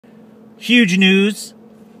Huge news.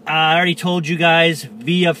 I already told you guys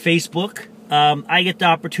via Facebook. I get the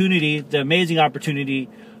opportunity, the amazing opportunity,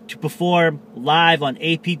 to perform live on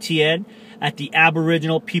APTN at the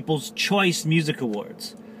Aboriginal People's Choice Music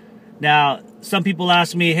Awards. Now, some people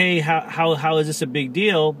ask me, hey, how is this a big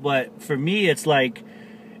deal? But for me, it's like,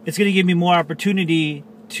 it's going to give me more opportunity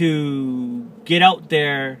to get out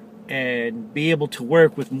there and be able to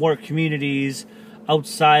work with more communities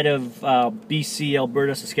outside of BC,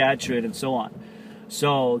 Alberta, Saskatchewan, and so on.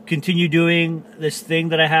 So continue doing this thing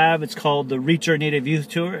that I have. It's called the Reach Our Native Youth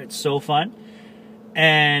Tour. It's so fun.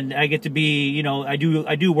 And I get to be, you know, I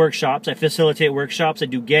do workshops. I facilitate workshops. I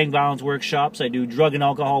do gang violence workshops. I do drug and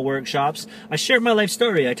alcohol workshops. I share my life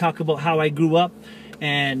story. I talk about how I grew up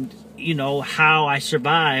and, you know, how I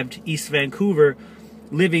survived East Vancouver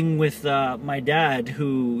living with my dad,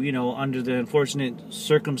 who, you know, under the unfortunate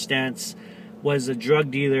circumstance was a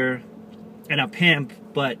drug dealer and a pimp.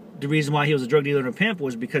 But the reason why he was a drug dealer and a pimp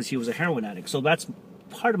was because he was a heroin addict. So that's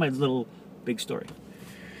part of my little big story.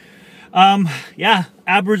 Yeah,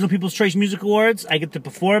 Aboriginal People's Choice Music Awards. I get to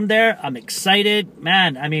perform there. I'm excited.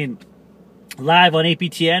 Man, I mean, live on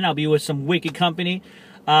APTN. I'll be with some wicked company.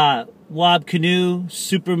 Wob Canoe,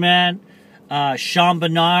 Superman, Sean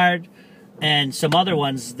Bernard, and some other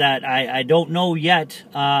ones that I don't know yet.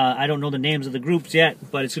 I don't know the names of the groups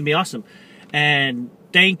yet, but it's going to be awesome. And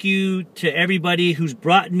thank you to everybody who's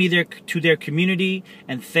brought me there to their community,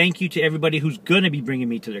 and thank you to everybody who's going to be bringing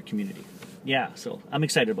me to their community. Yeah, so I'm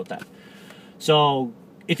excited about that. So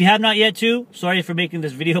if you have not yet too, sorry for making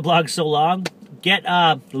this video blog so long, get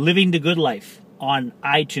Living the Good Life on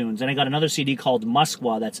iTunes. And I got another CD called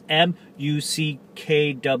Muskwa. That's M-U-C-K-W-A.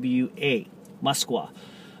 Muskwa.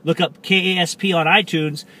 Look up K.A.S.P on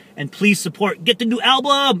iTunes, and please support. Get the new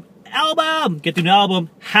album! Get the new album.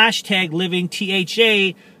 Hashtag Living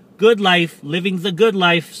T-H-A Good Life. Living the Good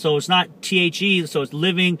Life. So it's not T-H-E, so it's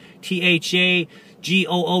Living T-H-A-G-O-O-D-L-I-F-E.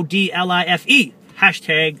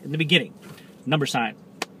 Hashtag in the beginning. Number sign.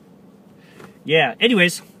 Yeah,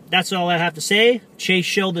 anyways, that's all I have to say. Chase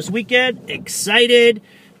show this weekend. Excited.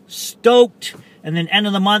 Stoked. And then end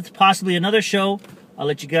of the month, possibly another show. I'll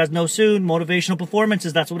let you guys know soon. Motivational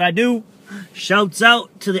performances, that's what I do. Shouts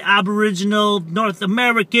out to the Aboriginal North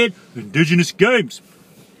American Indigenous Games.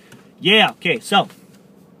 Yeah, okay, so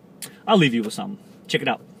I'll leave you with something. Check it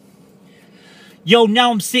out. Yo,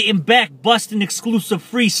 now I'm sitting back busting exclusive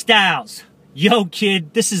freestyles. Yo,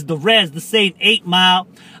 kid, this is the Rez, the Saint 8 Mile.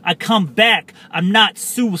 I come back, I'm not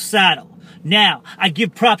suicidal. Now, I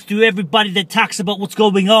give props to everybody that talks about what's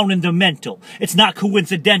going on in their mental. It's not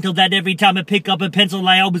coincidental that every time I pick up a pencil,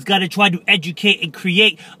 I always gotta try to educate and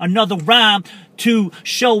create another rhyme to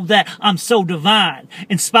show that I'm so divine.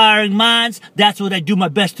 Inspiring minds, that's what I do my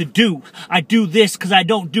best to do. I do this because I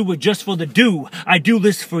don't do it just for the do. I do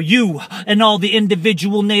this for you and all the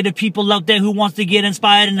individual native people out there who wants to get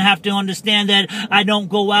inspired and have to understand that I don't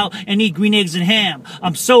go out and eat green eggs and ham.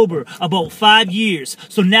 I'm sober about 5 years,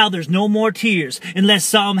 so now there's no more tears. Unless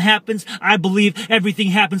something happens, I believe everything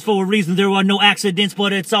happens for a reason. There are no accidents,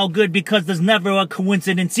 but it's all good because there's never a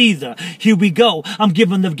coincidence either. Here we go, I'm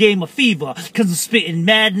giving the game a fever, cause I'm spitting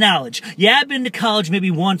mad knowledge. Yeah, I've been to college maybe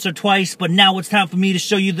once or twice, but now it's time for me to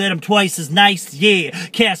show you that I'm twice as nice. Yeah,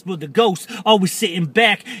 K.A.S.P the ghost, always sitting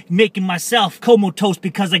back, making myself comatose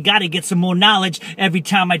because I gotta get some more knowledge every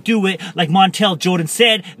time I do it. Like Montel Jordan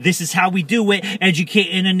said, this is how we do it.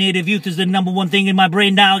 Educating a native youth is the #1 thing in my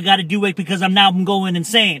brain. Now I gotta do it because I'm going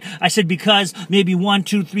insane. I said because maybe 1,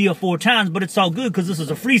 2, 3, or 4 times, but it's all good because this is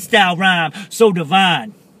a freestyle rhyme. So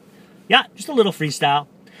divine. Yeah, just a little freestyle.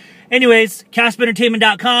 Anyways,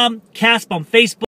 KASPentertainment.com, K.A.S.P on Facebook.